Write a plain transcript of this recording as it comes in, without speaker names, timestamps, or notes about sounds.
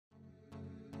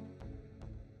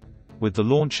With the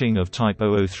launching of Type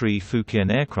 003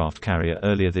 Fujian Aircraft Carrier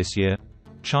earlier this year,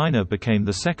 China became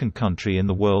the second country in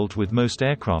the world with most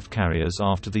aircraft carriers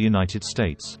after the United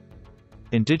States.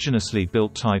 Indigenously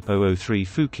built Type 003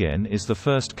 Fujian is the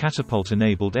first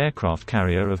catapult-enabled aircraft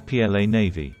carrier of PLA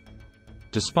Navy.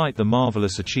 Despite the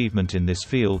marvelous achievement in this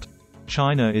field,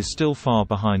 China is still far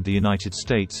behind the United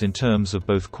States in terms of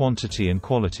both quantity and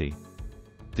quality.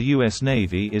 The U.S.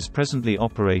 Navy is presently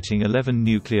operating 11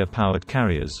 nuclear-powered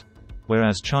carriers,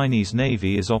 whereas Chinese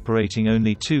Navy is operating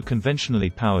only 2 conventionally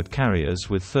powered carriers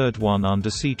with third one under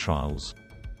sea trials.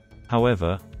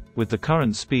 However, with the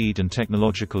current speed and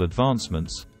technological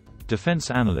advancements,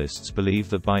 defense analysts believe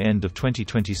that by end of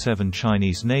 2027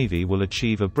 Chinese Navy will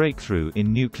achieve a breakthrough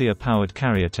in nuclear-powered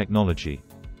carrier technology.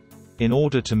 In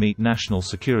order to meet national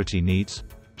security needs,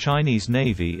 Chinese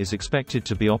Navy is expected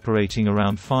to be operating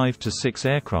around 5 to 6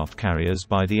 aircraft carriers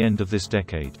by the end of this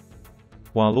decade.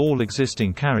 While all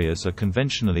existing carriers are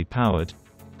conventionally powered,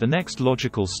 the next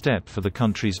logical step for the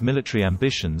country's military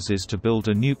ambitions is to build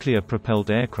a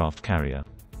nuclear-propelled aircraft carrier.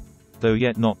 Though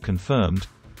yet not confirmed,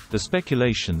 the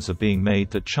speculations are being made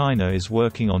that China is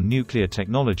working on nuclear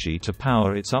technology to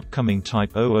power its upcoming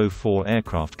Type 004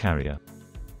 aircraft carrier.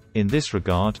 In this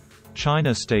regard,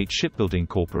 China State Shipbuilding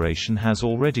Corporation has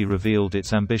already revealed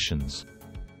its ambitions.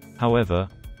 However,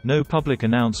 no public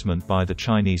announcement by the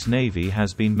Chinese Navy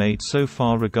has been made so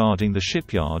far regarding the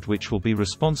shipyard which will be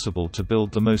responsible to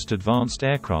build the most advanced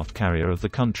aircraft carrier of the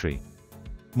country.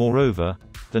 Moreover,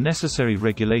 the necessary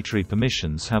regulatory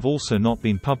permissions have also not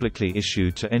been publicly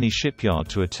issued to any shipyard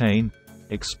to attain,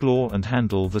 explore and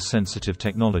handle the sensitive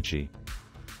technology.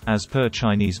 As per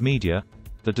Chinese media,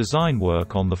 the design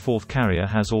work on the fourth carrier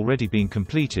has already been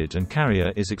completed and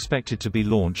carrier is expected to be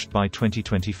launched by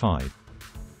 2025.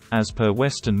 As per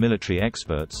Western military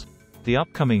experts, the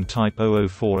upcoming Type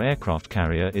 004 aircraft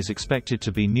carrier is expected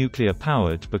to be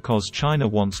nuclear-powered because China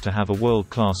wants to have a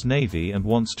world-class navy and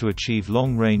wants to achieve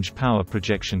long-range power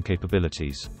projection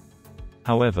capabilities.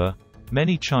 However,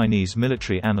 many Chinese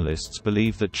military analysts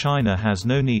believe that China has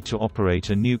no need to operate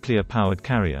a nuclear-powered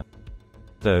carrier.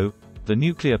 Though, the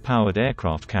nuclear-powered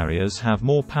aircraft carriers have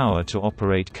more power to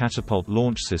operate catapult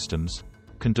launch systems,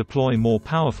 can deploy more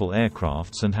powerful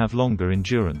aircrafts and have longer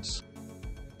endurance.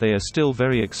 They are still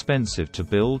very expensive to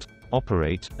build,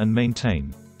 operate, and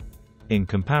maintain. In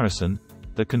comparison,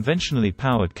 the conventionally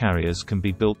powered carriers can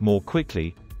be built more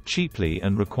quickly, cheaply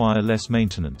and require less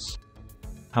maintenance.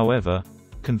 However,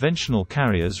 conventional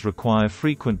carriers require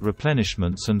frequent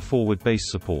replenishments and forward base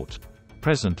support.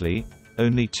 Presently,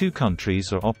 only 2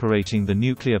 countries are operating the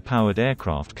nuclear-powered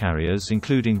aircraft carriers,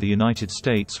 including the United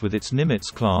States with its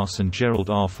Nimitz-class and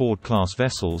Gerald R. Ford-class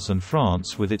vessels and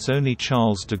France with its only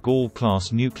Charles de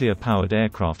Gaulle-class nuclear-powered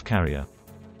aircraft carrier.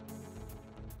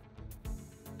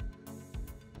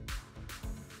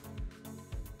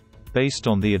 Based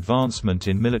on the advancement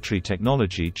in military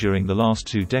technology during the last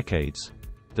 2 decades,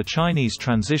 the Chinese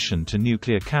transition to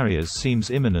nuclear carriers seems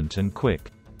imminent and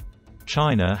quick.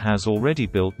 China has already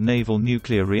built naval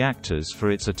nuclear reactors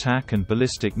for its attack and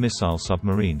ballistic missile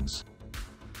submarines.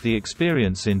 The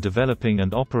experience in developing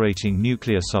and operating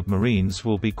nuclear submarines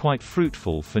will be quite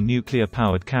fruitful for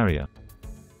nuclear-powered carrier.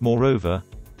 Moreover,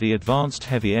 the advanced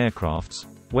heavy aircrafts,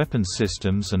 weapons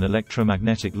systems and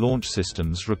electromagnetic launch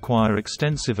systems require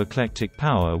extensive eclectic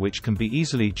power which can be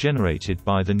easily generated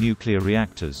by the nuclear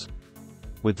reactors.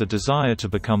 With the desire to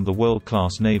become the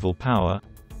world-class naval power,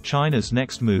 China's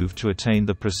next move to attain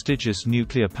the prestigious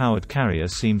nuclear-powered carrier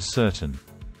seems certain.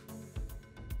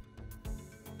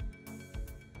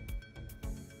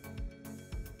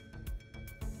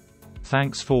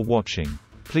 Thanks for watching.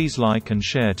 Please like and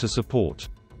share to support.